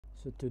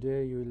So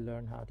today you will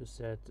learn how to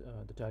set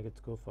the target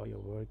scope for your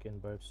work in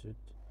Burp Suite.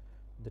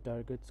 The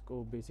target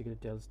scope basically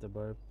tells the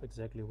Burp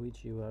exactly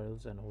which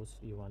URLs and hosts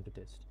you want to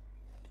test.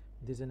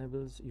 This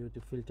enables you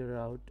to filter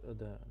out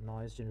the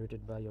noise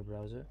generated by your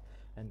browser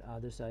and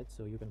other sites,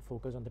 so you can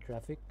focus on the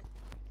traffic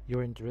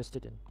you're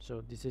interested in.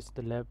 So this is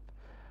the lab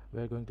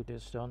we're going to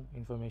test on.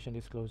 Information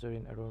disclosure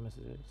in error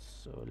messages.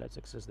 So let's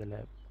access the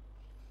lab.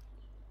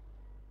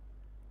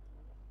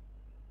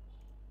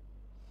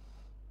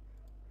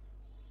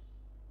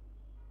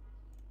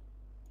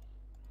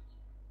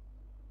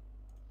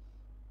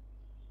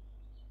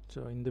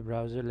 So in the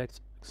browser,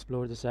 let's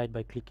explore the site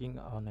by clicking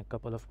on a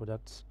couple of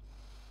products.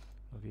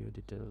 View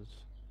details.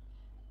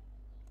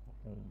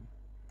 Home.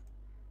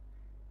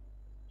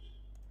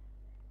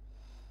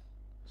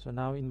 So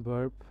now in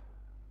Burp,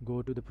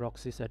 go to the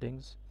proxy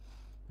settings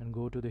and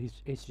go to the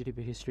HTTP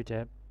history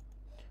tab.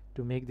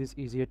 To make this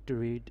easier to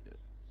read,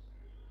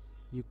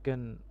 you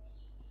can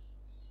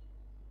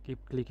keep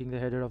clicking the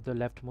header of the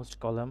leftmost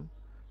column.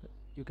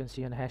 You can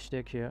see an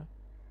hashtag here.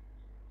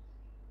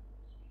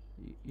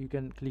 You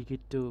can click it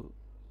to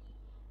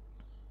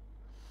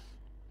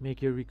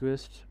make your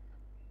request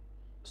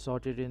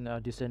sorted in a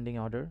descending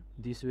order.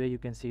 This way you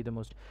can see the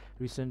most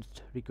recent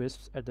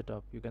requests at the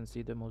top. You can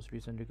see the most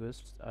recent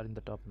requests are in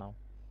the top now.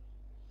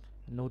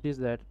 Notice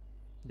that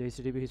the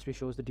HTTP history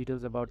shows the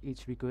details about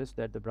each request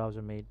that the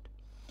browser made,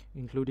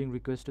 including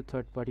requests to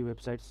third-party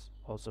websites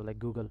also, like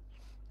Google,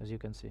 as you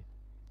can see.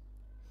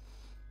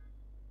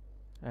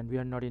 And we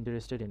are not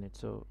interested in it,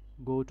 so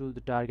go to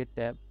the target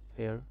tab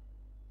here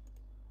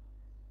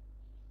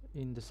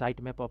in the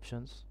sitemap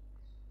options.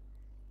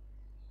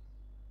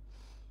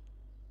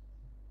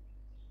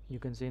 You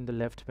can see in the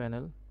left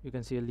panel, you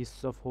can see a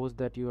list of hosts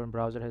that your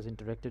browser has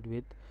interacted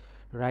with.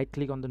 Right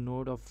click on the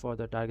node for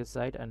the target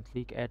site and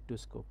click add to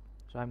scope.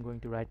 So I'm going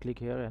to right click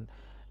here and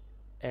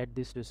add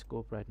this to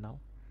scope right now,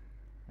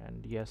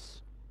 and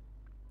yes.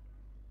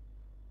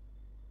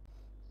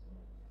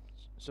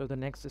 So the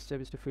next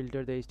step is to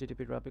filter the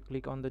HTTP traffic.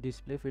 Click on the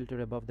display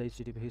filter above the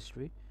HTTP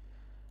history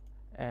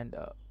and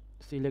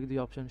select the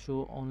option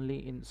show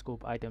only in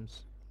scope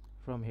items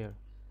from here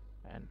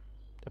and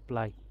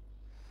apply.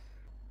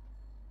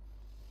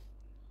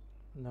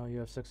 Now you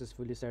have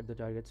successfully set the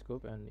target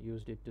scope and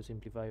used it to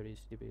simplify your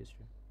HTTP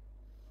history.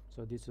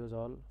 So this was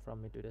all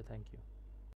from me today. Thank you.